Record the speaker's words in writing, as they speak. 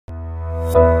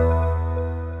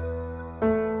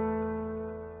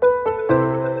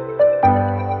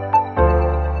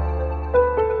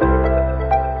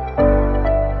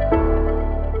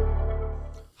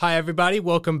Hi, everybody.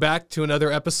 Welcome back to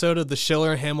another episode of the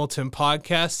Schiller and Hamilton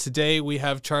podcast. Today we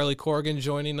have Charlie Corrigan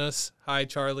joining us. Hi,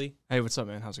 Charlie. Hey, what's up,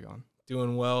 man? How's it going?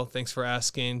 Doing well. Thanks for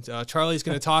asking. Charlie's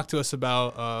going to talk to us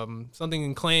about something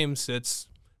in claims that's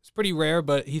pretty rare,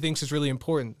 but he thinks is really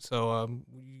important. So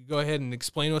you go ahead and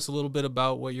explain to us a little bit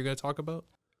about what you're going to talk about.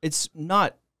 It's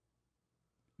not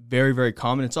very, very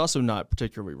common. It's also not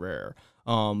particularly rare.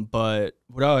 But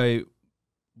what I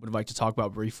would like to talk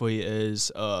about briefly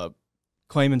is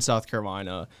claim in South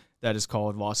Carolina that is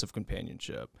called loss of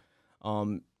companionship.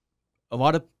 A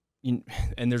lot of,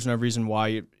 and there's no reason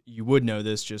why you would know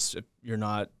this, just if you're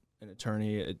not an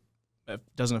attorney, it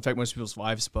doesn't affect most people's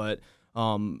lives, but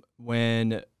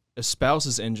when a spouse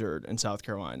is injured in South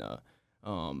Carolina,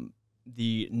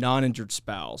 the non-injured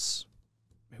spouse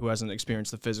who hasn't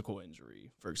experienced the physical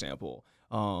injury, for example,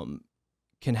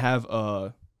 can have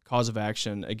a cause of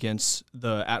action against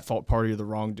the at-fault party or the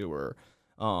wrongdoer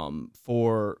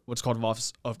for what's called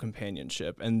loss of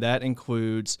companionship. And that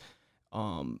includes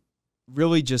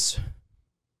really just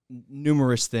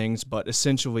numerous things, but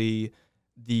essentially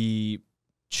the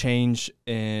change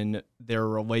in their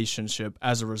relationship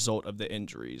as a result of the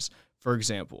injuries. For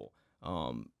example,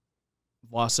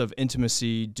 loss of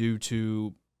intimacy due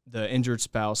to the injured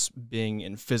spouse being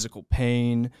in physical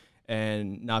pain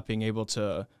and not being able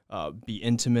to be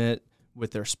intimate with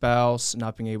their spouse,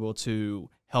 not being able to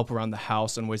help around the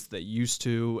house in ways that they used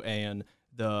to, and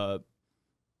the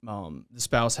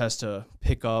spouse has to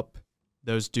pick up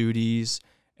those duties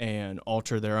and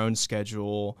alter their own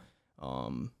schedule.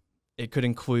 It could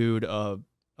include an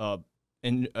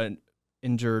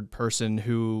injured person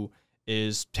who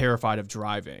is terrified of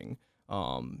driving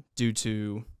due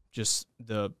to just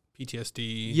the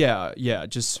PTSD. Yeah,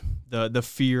 just the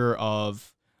fear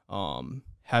of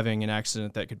having an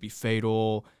accident that could be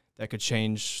fatal, that could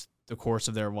change the course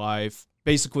of their life.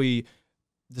 Basically,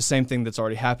 the same thing that's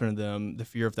already happened to them, the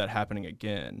fear of that happening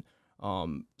again.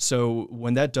 So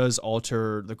when that does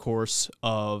alter the course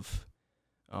of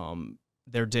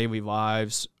their daily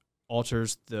lives,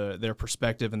 alters their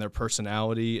perspective and their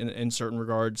personality in certain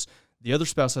regards, the other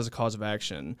spouse has a cause of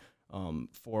action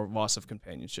for loss of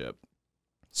companionship.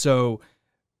 So,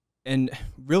 and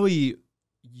really,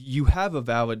 you have a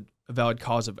valid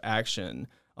cause of action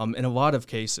in a lot of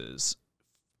cases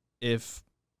if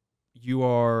you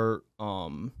are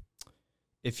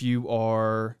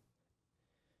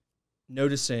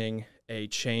noticing a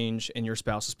change in your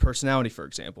spouse's personality, for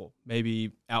example,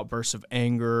 maybe outbursts of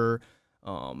anger,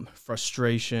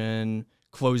 frustration,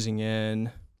 closing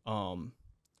in.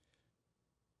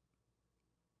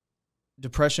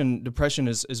 Depression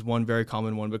is one very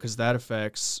common one because that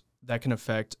can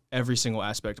affect every single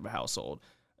aspect of a household.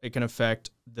 It can affect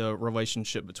the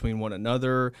relationship between one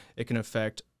another. It can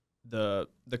affect the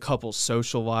couple's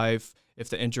social life. If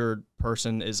the injured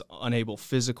person is unable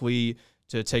physically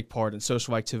to take part in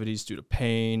social activities due to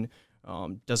pain,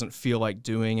 doesn't feel like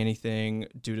doing anything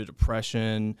due to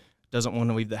depression, doesn't want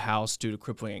to leave the house due to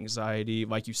crippling anxiety,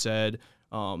 like you said,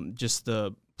 just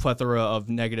the plethora of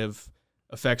negative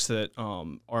effects that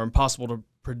are impossible to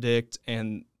predict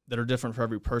and that are different for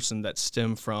every person that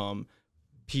stem from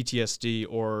PTSD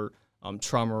or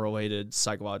trauma-related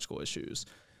psychological issues.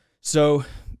 So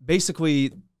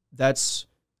basically, that's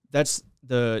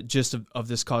the gist of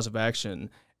this cause of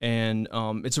action, and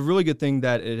it's a really good thing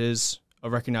that it is a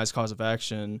recognized cause of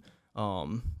action,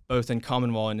 both in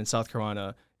common law and in South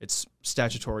Carolina. It's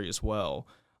statutory as well,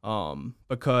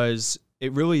 because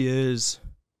it really is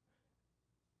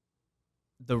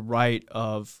the right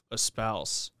of a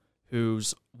spouse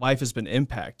whose life has been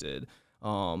impacted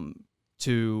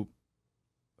to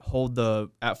hold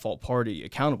the at-fault party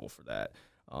accountable for that.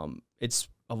 It's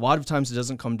a lot of times it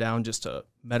doesn't come down just to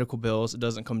medical bills. It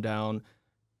doesn't come down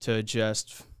to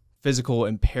just physical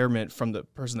impairment from the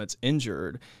person that's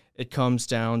injured. It comes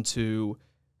down to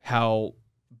how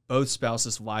both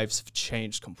spouses' lives have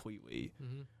changed completely.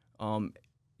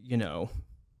 Mm-hmm.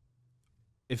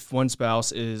 If one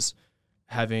spouse is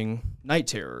having night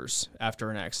terrors after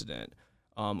an accident,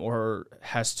 or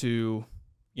has to,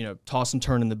 toss and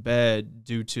turn in the bed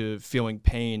due to feeling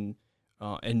pain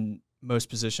in most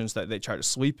positions that they try to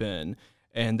sleep in,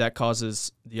 and that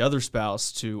causes the other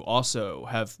spouse to also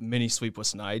have many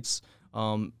sleepless nights.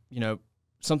 That's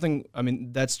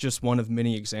just one of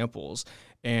many examples,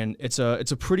 and it's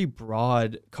a pretty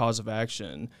broad cause of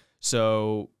action.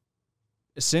 So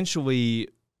essentially,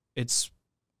 there's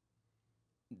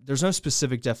no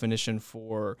specific definition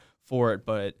for it,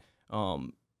 but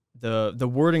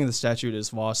the wording of the statute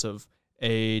is loss of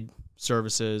aid,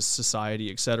 services,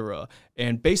 society, etc.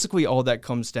 And basically all that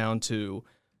comes down to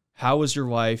how is your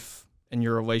life and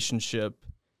your relationship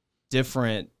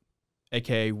different,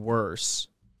 aka worse,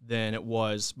 than it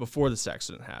was before this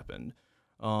accident happened.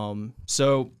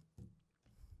 So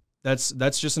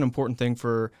that's just an important thing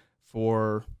for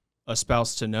a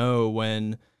spouse to know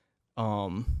when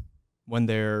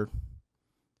they're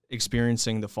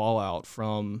experiencing the fallout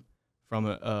from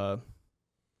the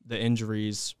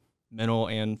injuries, mental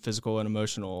and physical and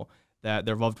emotional, that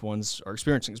their loved ones are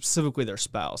experiencing, specifically their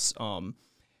spouse.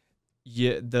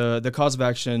 The cause of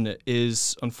action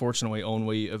is unfortunately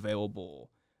only available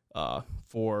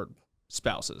for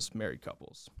spouses, married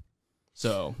couples.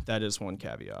 So that is one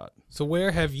caveat. So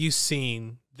where have you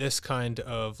seen this kind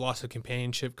of loss of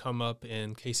companionship come up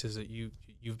in cases that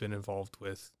you've been involved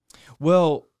with?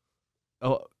 Well,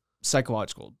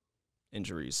 psychological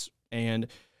injuries and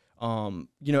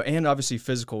and obviously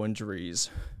physical injuries,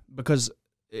 because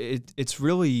it's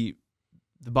really,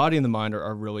 the body and the mind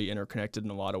are really interconnected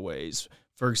in a lot of ways.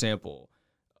 For example,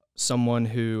 someone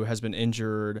who has been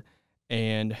injured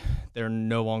and they're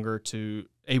no longer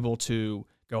able to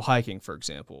go hiking, for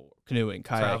example, canoeing,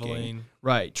 kayaking. Traveling.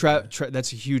 Right.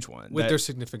 That's a huge one. With their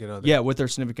significant other. Yeah, with their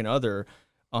significant other.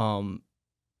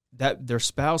 That their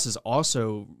spouse is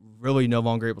also really no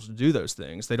longer able to do those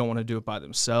things. They don't want to do it by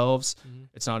themselves. Mm-hmm.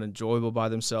 It's not enjoyable by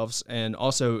themselves. And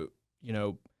also,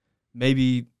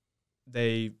 maybe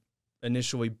they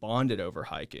initially bonded over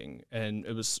hiking and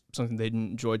it was something they didn't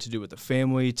enjoy to do with the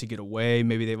family, to get away.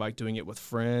 Maybe they like doing it with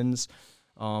friends.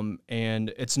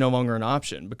 And it's no longer an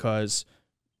option because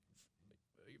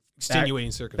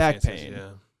extenuating circumstances, back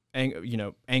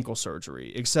pain, ankle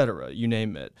surgery, etc., you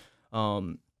name it.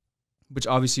 Which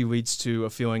obviously leads to a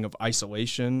feeling of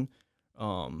isolation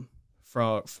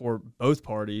for both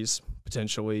parties,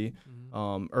 potentially,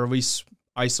 or at least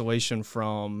isolation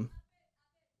from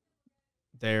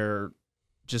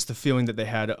just the feeling that they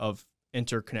had of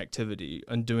interconnectivity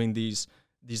and doing these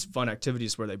fun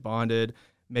activities where they bonded,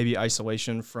 maybe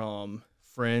isolation from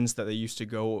friends that they used to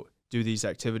go do these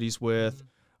activities with.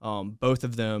 Both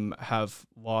of them have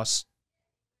lost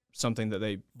something that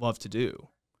they love to do.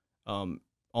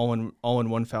 All in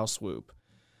one foul swoop.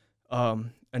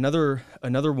 Another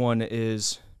one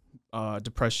is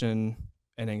depression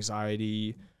and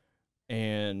anxiety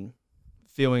and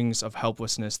feelings of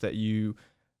helplessness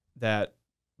that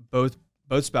both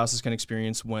spouses can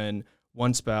experience when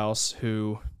one spouse,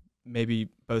 who maybe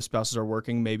both spouses are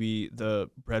working, maybe the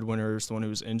breadwinner is the one who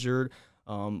was injured,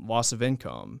 loss of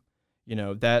income,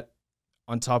 that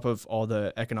on top of all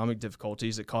the economic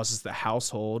difficulties, it causes the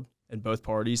household and both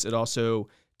parties. It also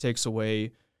takes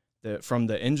away from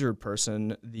the injured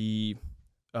person the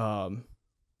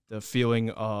feeling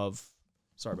of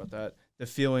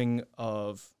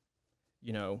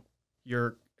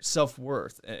your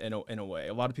self-worth in a way.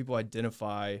 A lot of people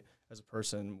identify as a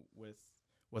person with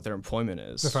what their employment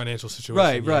is, the financial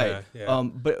situation. Right. Yeah.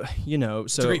 But so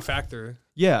it's a great factor.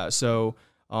 Yeah. So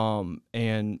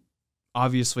and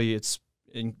obviously it's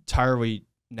entirely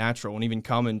natural and even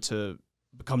common to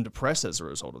become depressed as a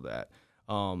result of that.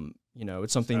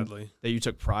 It's something Sadly that you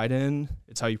took pride in.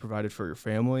 It's how you provided for your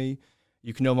family.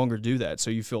 You can no longer do that,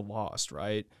 so you feel lost,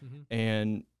 right? Mm-hmm.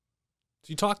 And so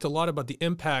you talked a lot about the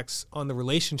impacts on the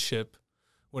relationship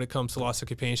when it comes to loss of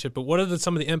companionship, but what are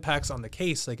some of the impacts on the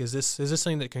case? Like, is this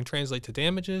something that can translate to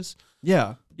damages?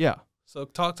 Yeah. So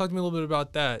talk to me a little bit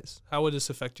about that. How would this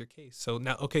affect your case? So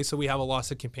now, so we have a loss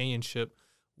of companionship.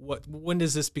 When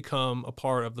does this become a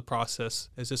part of the process?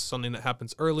 Is this something that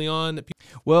happens early on?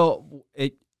 Well,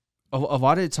 a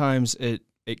lot of times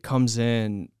it comes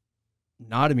in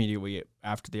not immediately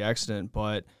after the accident,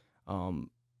 but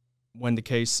when the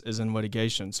case is in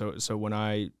litigation. So when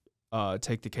I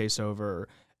take the case over,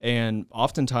 and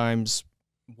oftentimes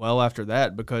well after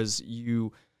that, because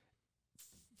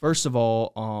first of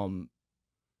all,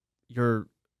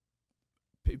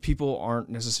 people aren't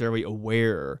necessarily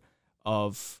aware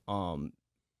of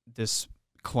this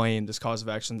claim, this cause of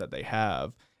action that they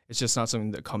have. It's just not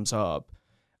something that comes up.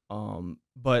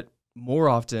 But more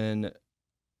often,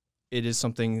 it is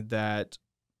something that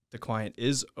the client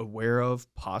is aware of,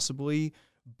 possibly,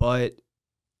 but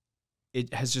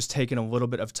it has just taken a little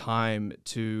bit of time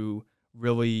to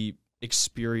really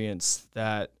experience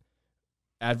that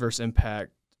adverse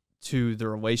impact to the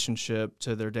relationship,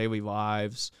 to their daily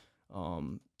lives,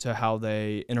 to how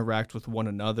they interact with one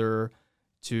another,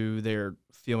 to their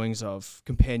feelings of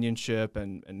companionship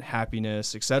and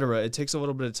happiness, etc. It takes a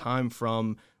little bit of time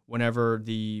from whenever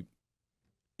the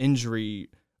injury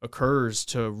occurs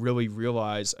to really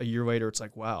realize a year later, it's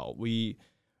like, wow, we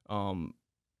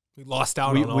lost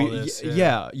out on all this.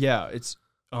 Yeah. It's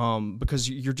because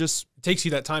you're just, it takes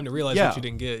you that time to realize what you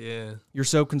didn't get. Yeah. You're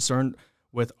so concerned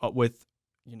with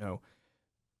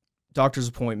doctor's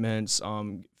appointments,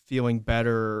 feeling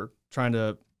better, trying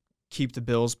to keep the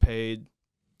bills paid,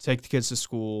 take the kids to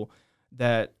school,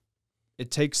 that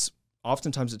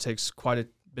oftentimes it takes quite a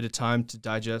bit of time to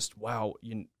digest, wow,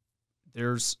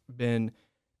 there's been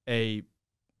a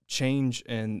change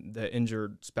in the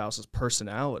injured spouse's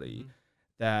personality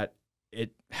that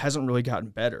it hasn't really gotten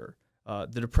better.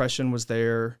 The depression was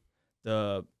there,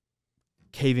 the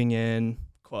caving in,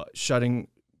 shutting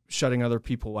other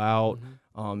people out.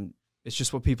 It's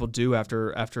just what people do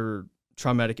after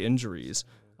traumatic injuries.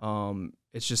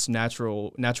 It's just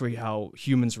naturally how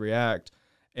humans react.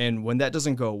 And when that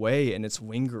doesn't go away and it's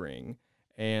lingering,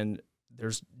 and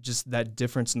there's just that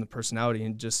difference in the personality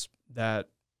and just that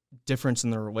difference in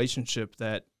the relationship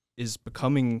that is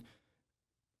becoming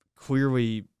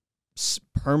clearly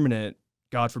permanent,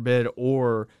 God forbid,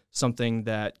 or something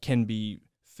that can be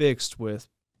fixed with,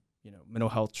 mental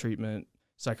health treatment,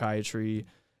 psychiatry,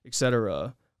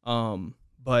 etc.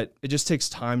 But it just takes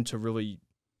time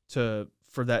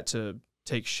for that to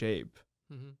take shape,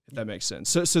 if that makes sense.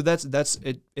 So that's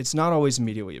it. It's not always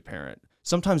immediately apparent.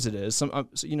 Sometimes it is.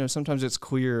 Sometimes it's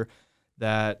clear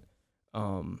that,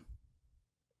 for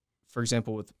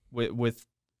example, with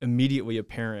immediately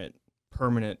apparent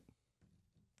permanent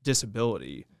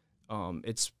disability,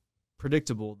 it's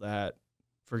predictable that,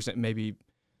 for example, maybe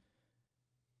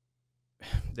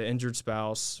the injured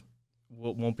spouse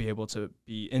won't be able to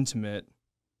be intimate.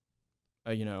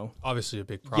 Obviously a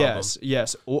big problem.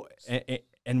 Yes,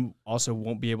 and also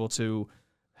won't be able to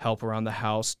help around the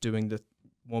house,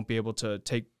 won't be able to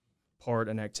take part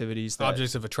in activities that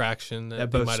objects of attraction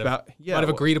that both might have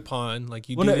agreed upon. Like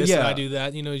you do this and I do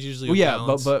that. It's usually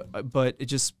balance. but it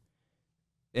just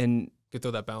and could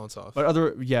throw that balance off.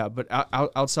 But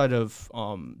outside of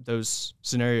those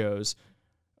scenarios,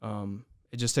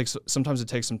 sometimes it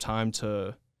takes some time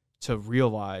to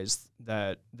realize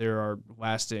that there are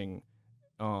lasting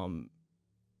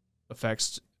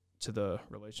effects to the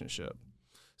relationship.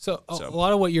 So a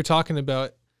lot of what you're talking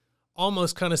about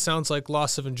almost kind of sounds like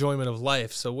loss of enjoyment of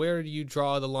life. So where do you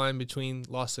draw the line between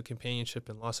loss of companionship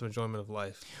and loss of enjoyment of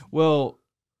life? Well,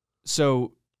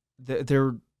 so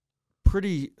they're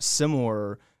pretty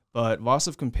similar, but loss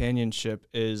of companionship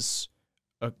is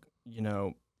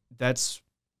that's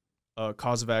a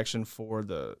cause of action for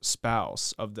the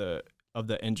spouse of the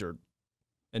injured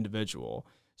individual.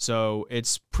 So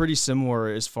it's pretty similar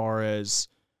as far as.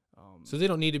 So they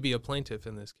don't need to be a plaintiff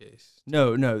in this case.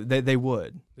 No, they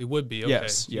would. They would be. Okay.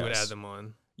 Yes, you would add them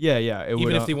on. Yeah.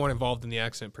 Even if they weren't involved in the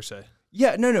accident per se.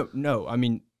 Yeah, no. I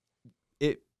mean,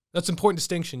 that's an important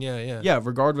distinction. Yeah. Yeah,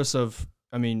 regardless of,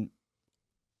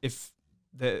 if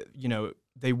they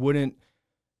wouldn't.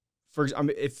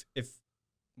 If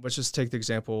let's just take the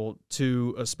example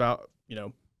to a spouse,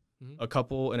 a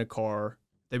couple in a car,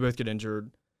 they both get injured.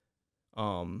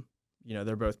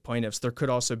 They're both plaintiffs. There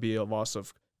could also be a loss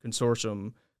of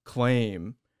consortium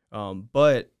claim,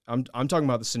 but I'm talking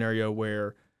about the scenario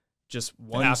where just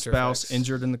one spouse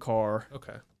injured in the car.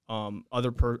 Okay.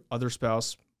 Other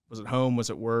spouse was at home,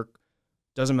 was at work.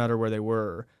 Doesn't matter where they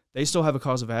were. They still have a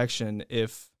cause of action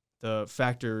if the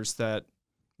factors that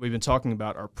we've been talking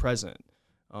about are present.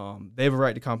 They have a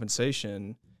right to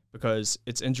compensation because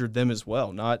it's injured them as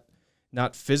well, not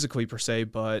physically per se,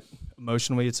 but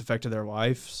emotionally it's affected their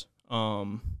lives.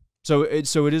 So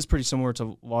it is pretty similar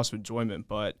to loss of enjoyment,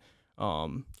 but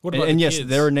what about yes, kids?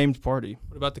 they're a named party.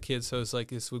 What about the kids? So it's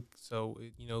like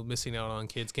missing out on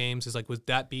kids' games is like, would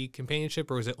that be companionship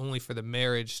or is it only for the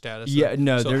marriage status? Yeah,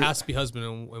 no. So it has to be husband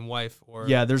and wife or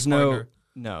there's partner.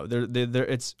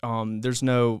 There's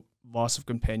no loss of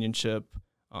companionship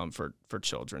for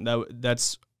children.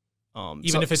 That's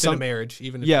even if it's in a marriage.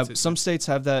 Some states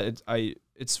have that.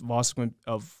 It's loss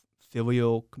of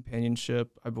filial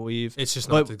companionship, I believe. It's just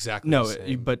not exactly the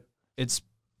same. But it's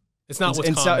not what's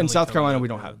in South Carolina. We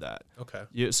don't have that.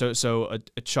 Okay. So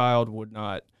a child would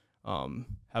not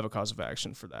have a cause of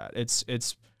action for that.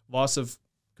 It's loss of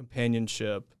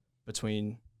companionship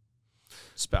between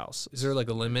spouse. Is there like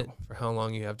a limit for how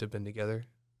long you have to have been together?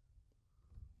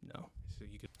 No. So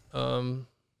you could.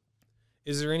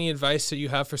 Is there any advice that you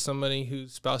have for somebody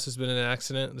whose spouse has been in an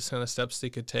accident, the kind of steps they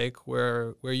could take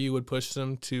where you would push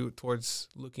them towards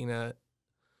looking at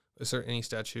any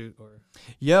statute or?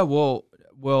 Yeah, well,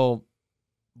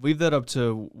 leave that up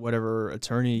to whatever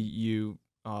attorney you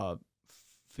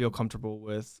feel comfortable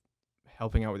with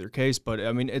helping out with your case. But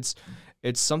it's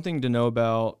something to know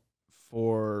about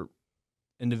for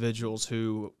individuals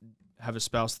who have a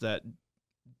spouse that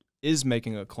is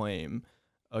making a claim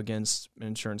against an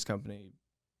insurance company,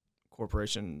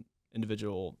 corporation,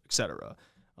 individual, etc.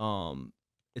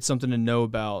 It's something to know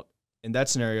about in that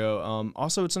scenario,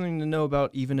 also it's something to know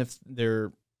about even if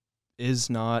there is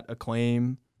not a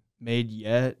claim made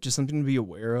yet, just something to be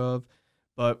aware of.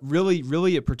 But really,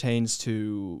 really it pertains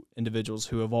to individuals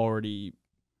who have already,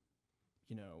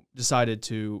 decided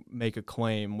to make a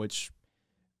claim, which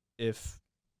if,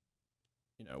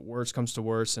 worse comes to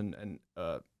worse and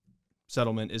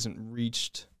settlement isn't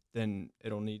reached, then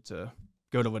it'll need to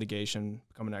go to litigation,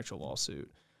 become an actual lawsuit.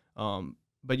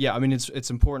 But yeah, I mean, it's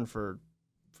important for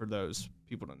those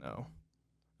people to know.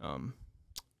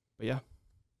 But yeah.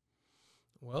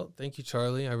 Well, thank you,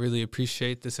 Charlie. I really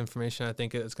appreciate this information. I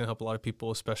think it's going to help a lot of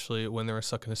people, especially when they're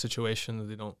stuck in a situation that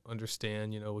they don't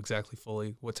understand, exactly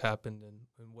fully what's happened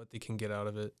and what they can get out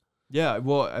of it. Yeah.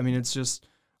 Well, I mean, it's just,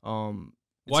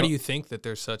 why do you think that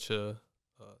there's such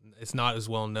it's not as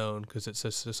well known because it's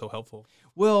just so helpful?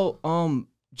 Well,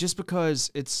 just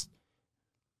because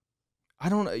I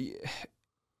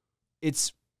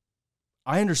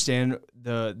understand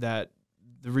the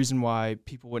reason why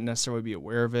people wouldn't necessarily be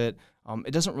aware of it.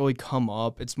 It doesn't really come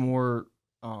up. It's more,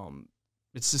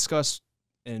 it's discussed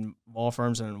in law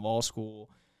firms and in law school,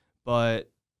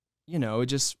 but it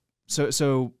just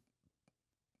so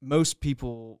most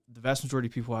people, the vast majority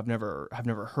of people have never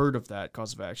heard of that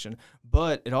cause of action,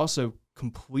 but it also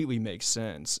completely makes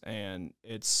sense, and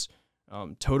it's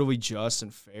totally just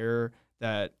and fair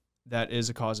that is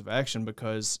a cause of action,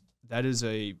 because that is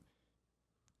a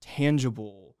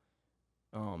tangible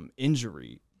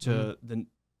injury to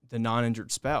the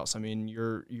non-injured spouse. I mean,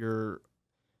 you're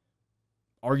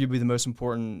arguably the most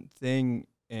important thing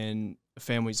in a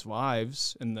family's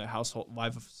lives, in the household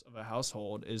life of a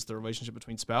household, is the relationship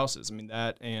between spouses. I mean,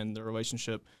 that and the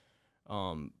relationship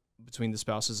between the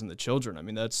spouses and the children. I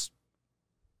mean,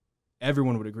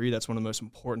 everyone would agree that's one of the most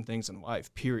important things in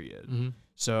life, period. Mm-hmm.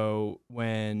 So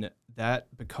when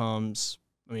that becomes,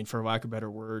 I mean, for lack of better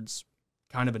words,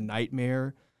 kind of a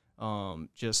nightmare,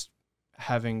 just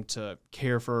having to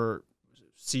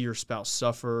see your spouse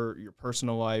suffer, your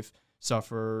personal life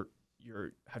suffer,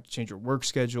 have to change your work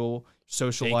schedule,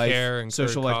 social life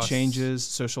changes,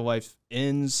 social life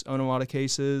ends on a lot of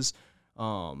cases,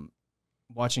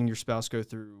 watching your spouse go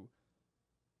through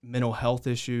mental health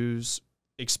issues,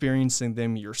 experiencing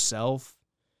them yourself,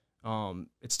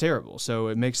 it's terrible. So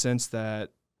it makes sense that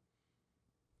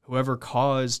whoever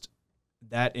caused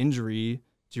that injury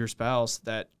to your spouse,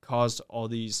 that caused all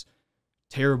these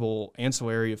terrible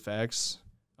ancillary effects,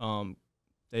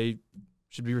 they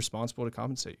should be responsible to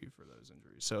compensate you for those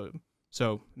injuries.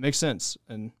 So it makes sense,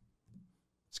 and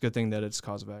it's a good thing that it's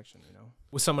cause of action.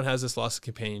 When someone has this loss of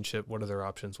companionship, what are their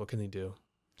options? What can they do?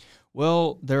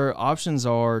 Well, their options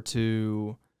are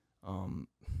to,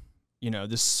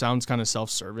 this sounds kind of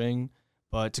self-serving,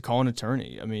 but to call an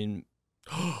attorney. I mean,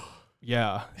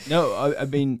 yeah, no, I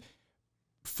mean,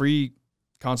 free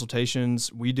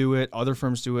consultations. We do it. Other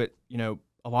firms do it.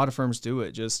 A lot of firms do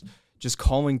it. Just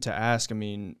calling to ask. I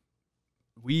mean,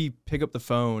 we pick up the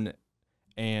phone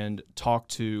and talk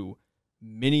to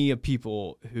many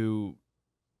people who,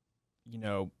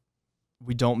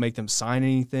 we don't make them sign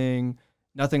anything,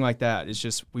 nothing like that. It's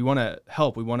just, we want to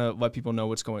help. We want to let people know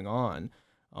what's going on.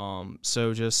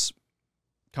 So just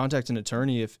contact an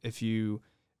attorney if your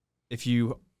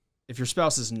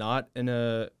spouse is not in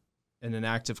an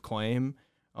active claim.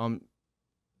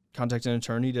 Contact an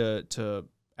attorney to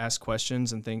ask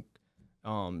questions and think,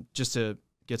 just to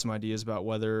get some ideas about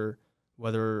whether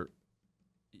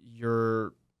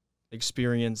your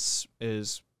experience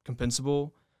is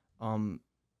compensable, and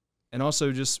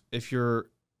also just if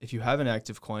you have an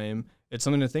active claim, it's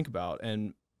something to think about,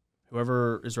 and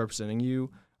whoever is representing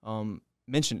you,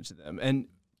 mention it to them. And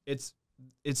it's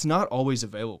not always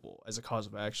available as a cause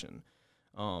of action.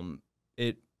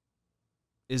 It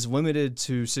is limited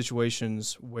to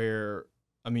situations where,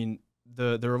 I mean,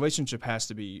 the relationship has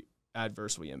to be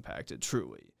adversely impacted,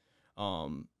 truly.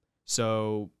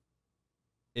 So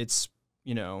it's,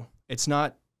 it's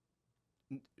not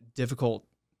difficult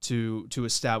to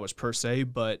establish per se,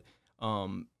 but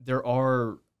there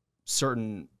are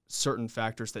certain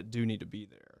factors that do need to be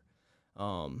there.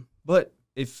 But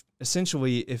if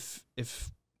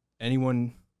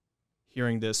anyone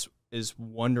hearing this is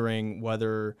wondering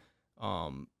whether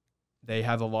they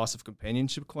have a loss of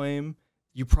companionship claim,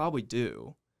 you probably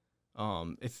do.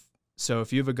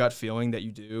 If you have a gut feeling that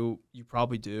you do, you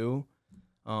probably do.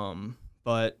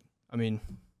 But I mean,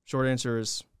 short answer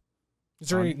is. Is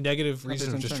there any negative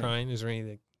reason of just trying? Is there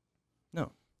anything?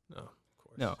 No. No, of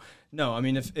course. No. I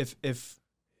mean,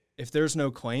 if there's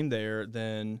no claim there,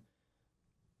 then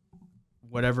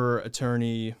whatever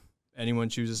attorney anyone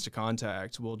chooses to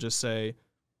contact will just say,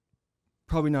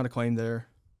 probably not a claim there,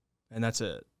 and that's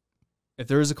it. if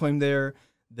there is a claim there,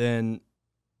 then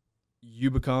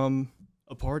you become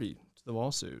a party to the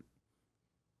lawsuit.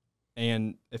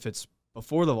 And if it's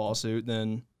before the lawsuit,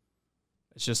 then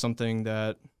it's just something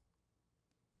that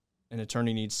an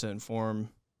attorney needs to inform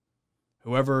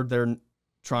whoever they're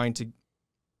trying to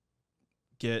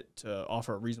get to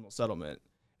offer a reasonable settlement.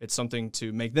 It's something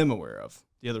to make them aware of,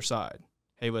 the other side.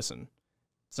 Hey, listen,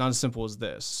 it's not as simple as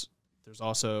this. There's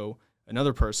also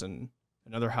another person,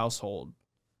 another household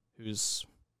that's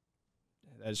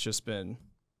just been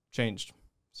changed.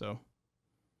 So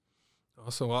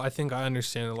Also, well, I think I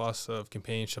understand the loss of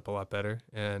companionship a lot better,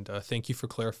 and thank you for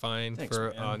clarifying. Thanks,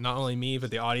 for man. not only me but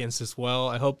the audience as well.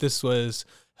 I hope this was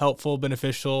helpful,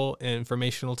 beneficial, and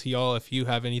informational to y'all. If you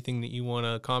have anything that you want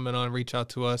to comment on, reach out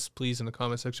to us, please, in the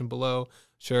comment section below.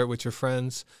 Share it with your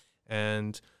friends,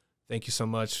 and thank you so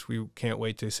much. We can't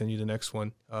wait to send you the next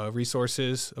one.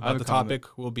 Resources about the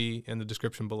topic will be in the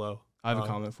description below. I have a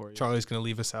comment for you. Charlie's going to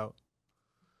leave us out.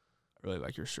 I really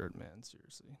like your shirt, man.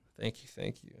 Seriously. Thank you.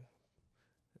 Thank you.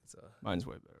 Mine's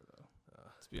way better, though.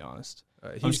 Let's be honest.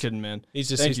 I'm I'm just kidding, man. He's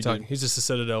just he's just a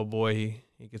Citadel boy.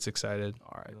 He gets excited.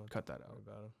 All right, cut that out.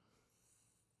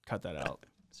 Cut that out.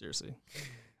 Seriously.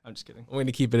 I'm just kidding. I'm going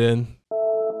to keep it in.